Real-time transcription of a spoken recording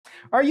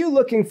Are you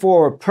looking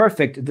for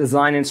perfect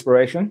design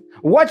inspiration?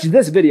 Watch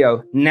this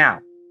video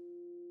now.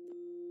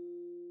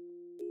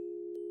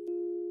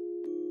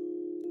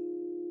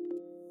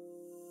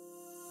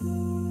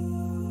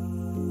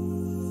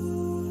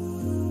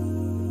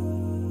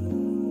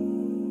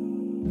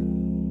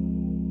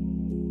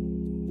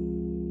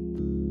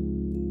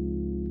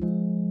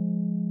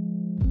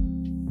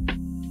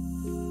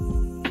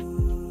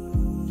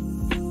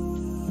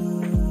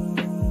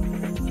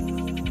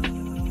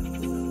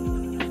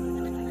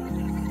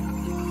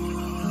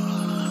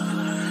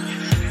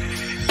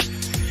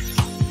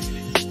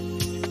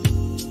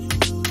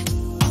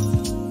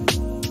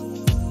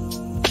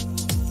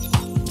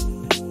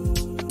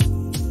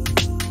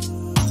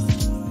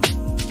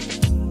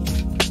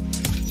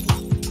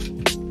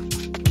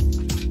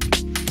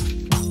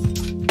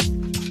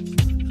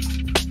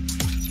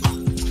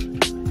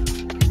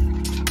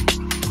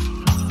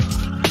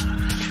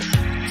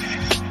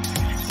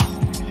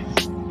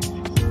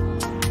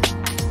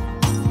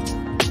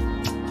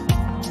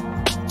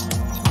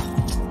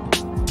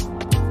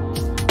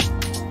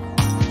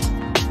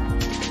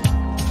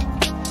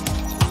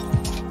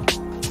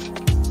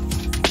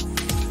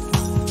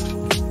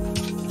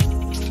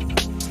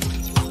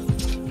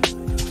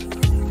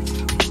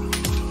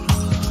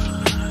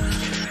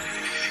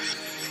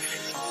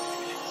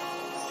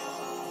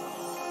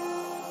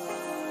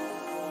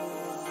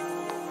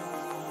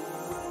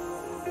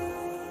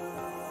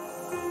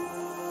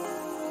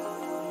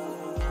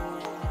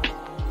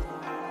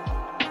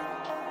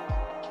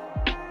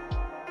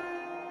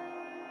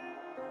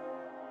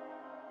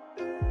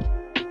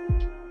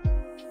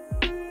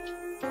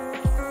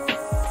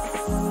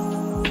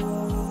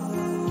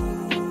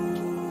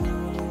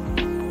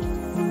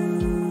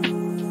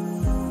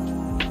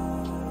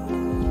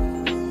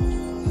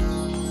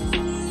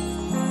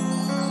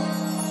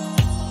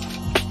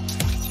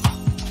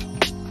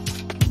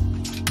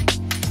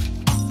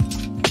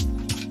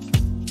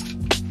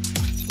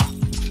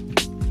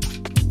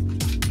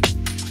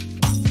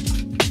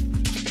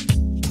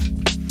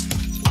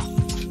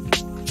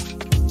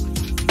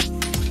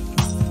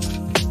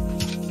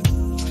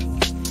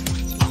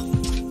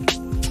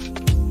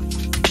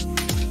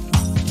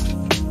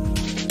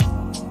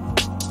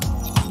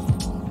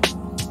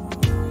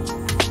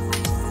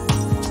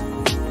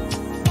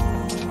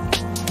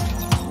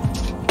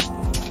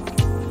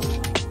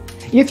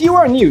 If you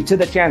are new to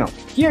the channel,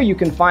 here you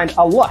can find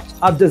a lot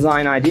of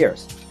design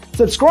ideas.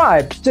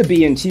 Subscribe to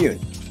be in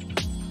tune.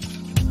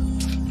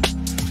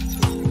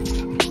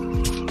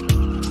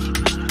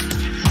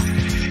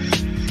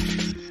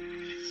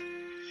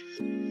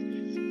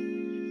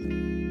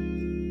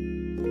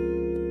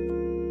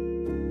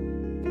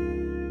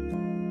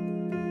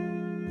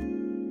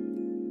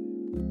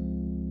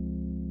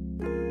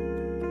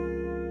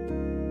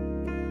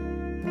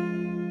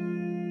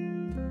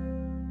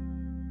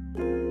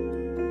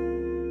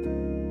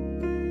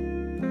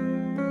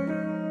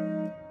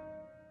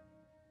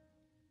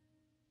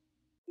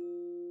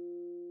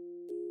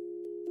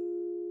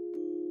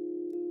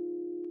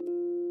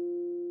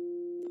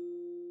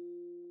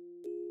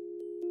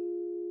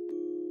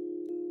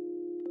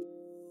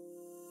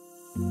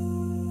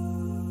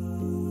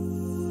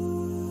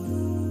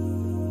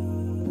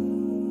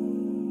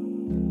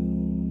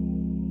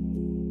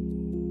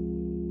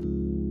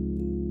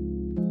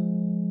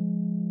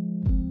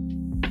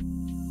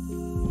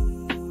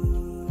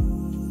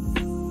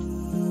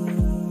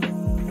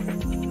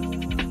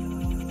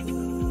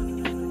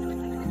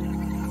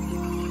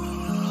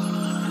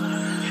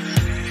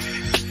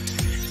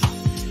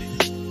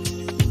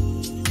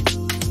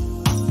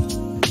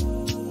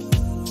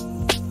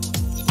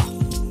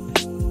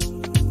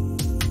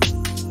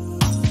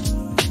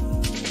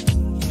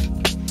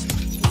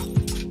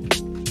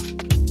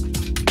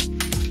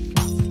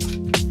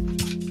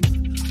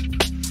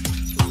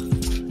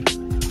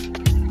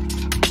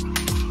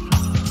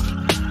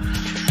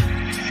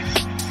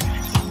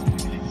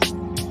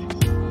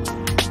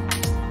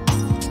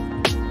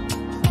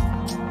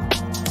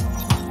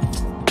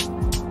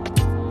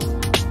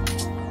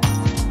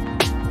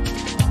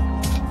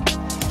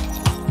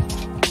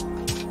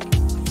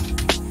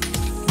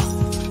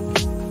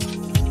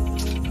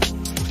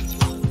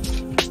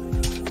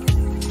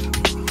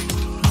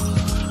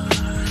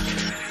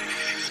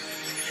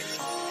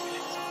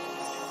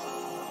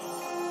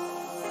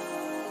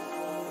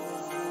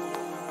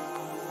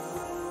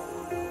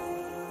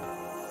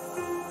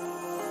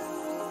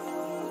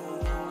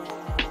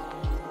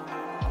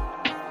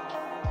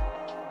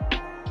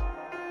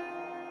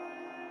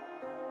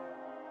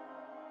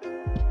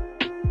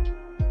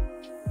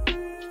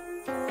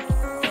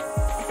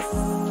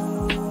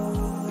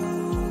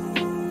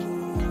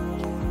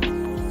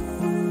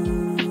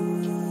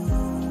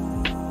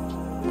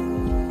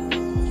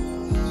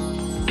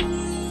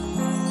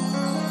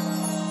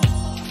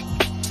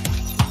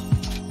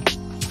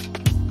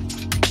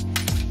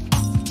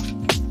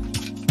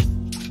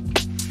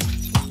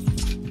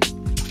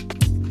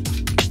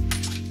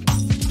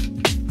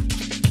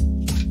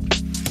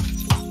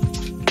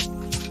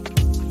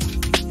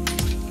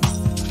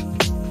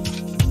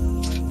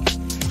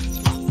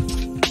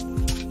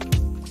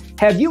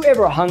 Have you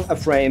ever hung a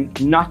frame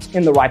not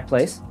in the right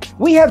place?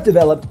 We have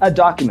developed a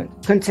document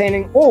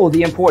containing all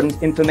the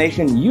important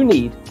information you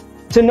need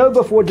to know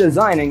before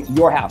designing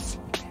your house.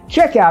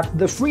 Check out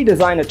the free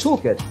designer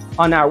toolkit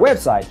on our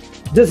website,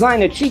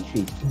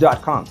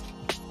 designercheatsheet.com.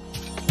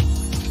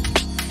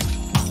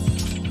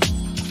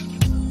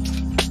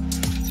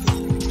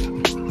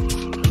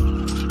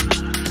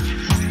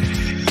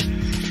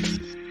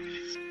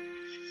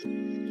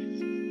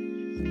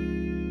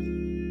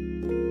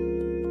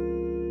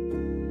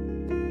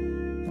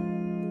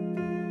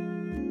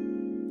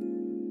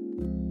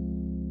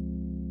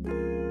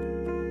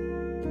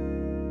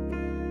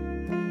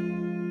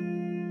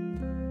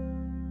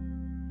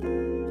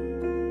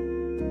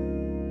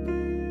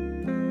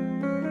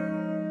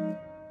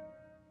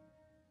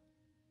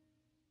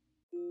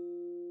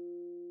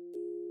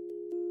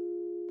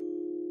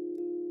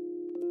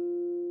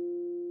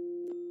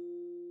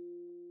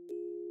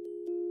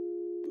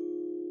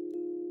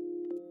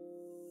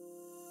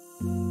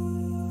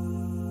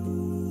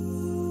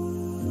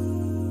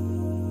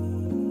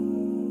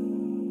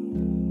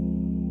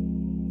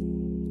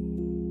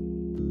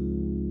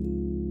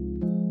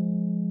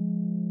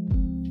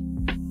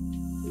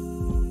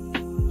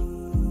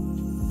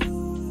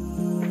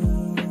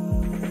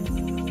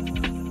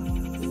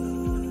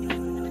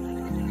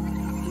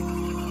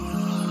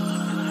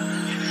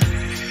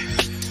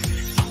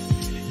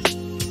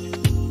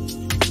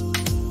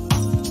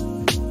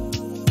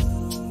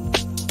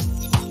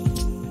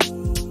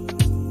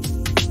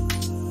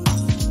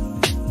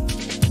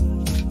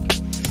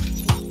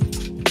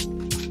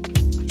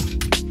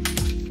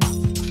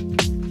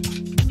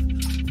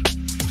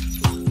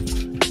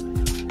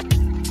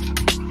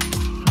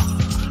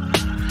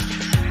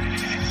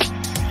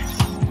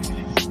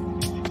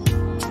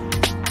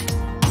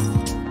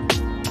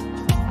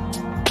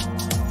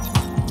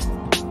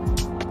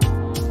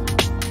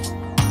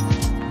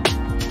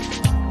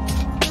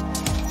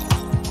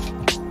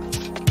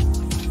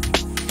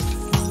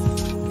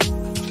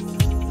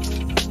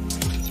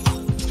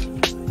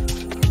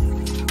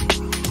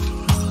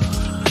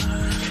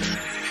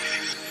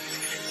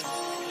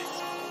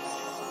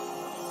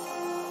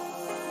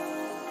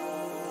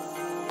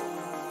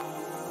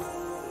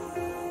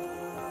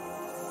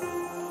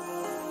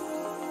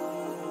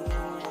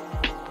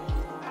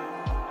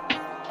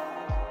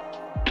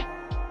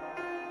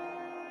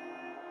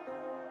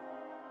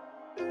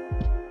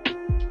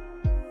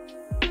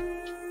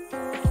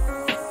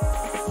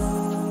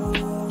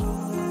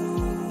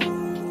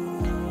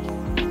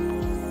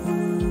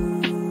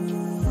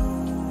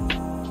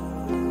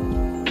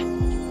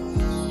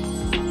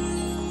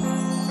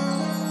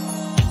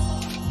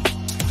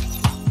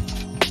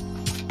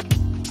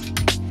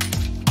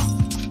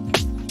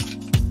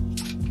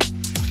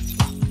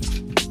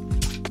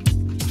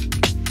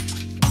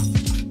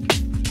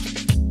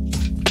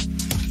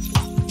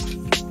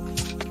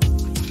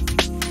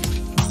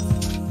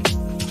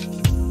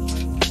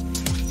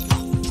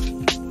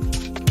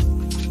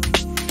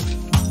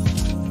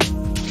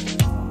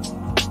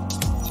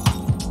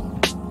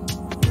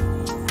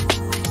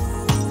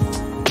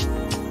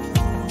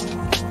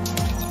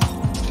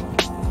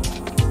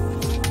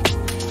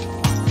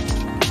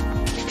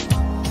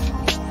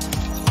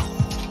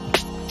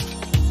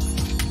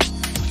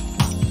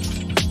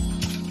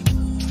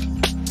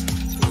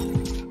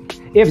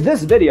 If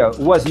this video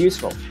was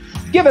useful,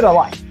 give it a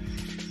like.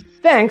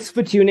 Thanks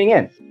for tuning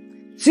in.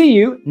 See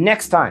you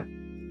next time.